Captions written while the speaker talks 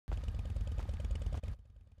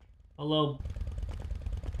Hello,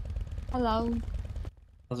 Hello.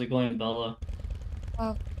 how's it going, Bella?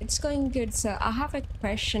 It's going good, sir. I have a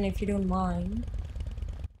question if you don't mind.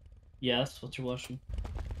 Yes, what's your question?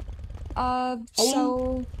 Hello?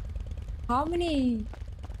 So how many?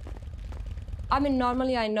 I mean,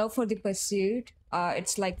 normally I know for the pursuit,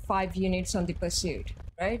 it's like 5 units on the pursuit,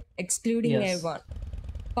 right? Excluding Yes, A1.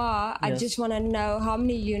 But I just yes. want to know how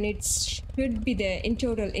many units should be there in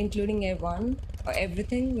total, including A1 or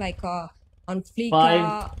everything, like on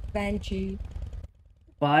Five, Fleeka, Banshee.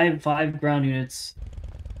 five ground units.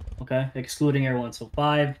 Okay, excluding Air 1. So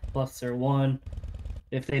 5 plus Air 1.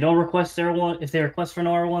 If they don't request Air 1, if they request for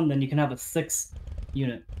no Air 1, then you can have a 6th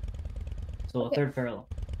unit. So a Okay. third parallel.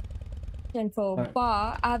 And for Alright,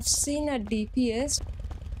 bar, I've seen a DPS.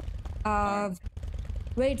 alright.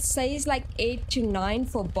 Where it says like 8 to 9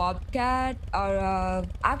 for Bobcat, or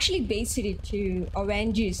actually base it to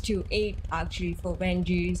Avengers to 8 actually for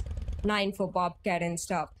Avengers, 9 for Bobcat and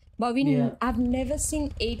stuff. But Yeah, I've never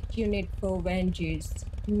seen 8 unit for Avengers.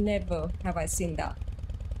 Never have I seen that.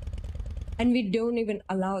 And we don't even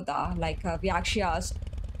allow that. Like we actually ask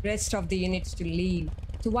rest of the units to leave.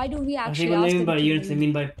 So why do we I think actually when they ask mean them by to units, they leave?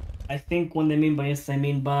 mean by, I think when they mean by units, they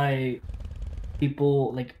mean by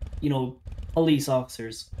people, like, police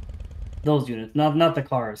officers. Those units, not the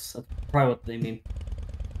cars. That's probably what they mean.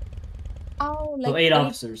 Oh, So like 8 8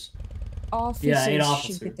 officers. Yeah, 8 officers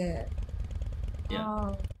should be officers. there. Yeah.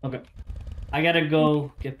 Oh, Okay. I gotta thank you.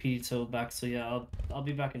 go get pizza back, so yeah, I'll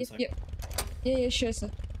be back in a Yep, sec. yep. Yeah, yeah, sure,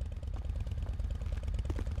 sir.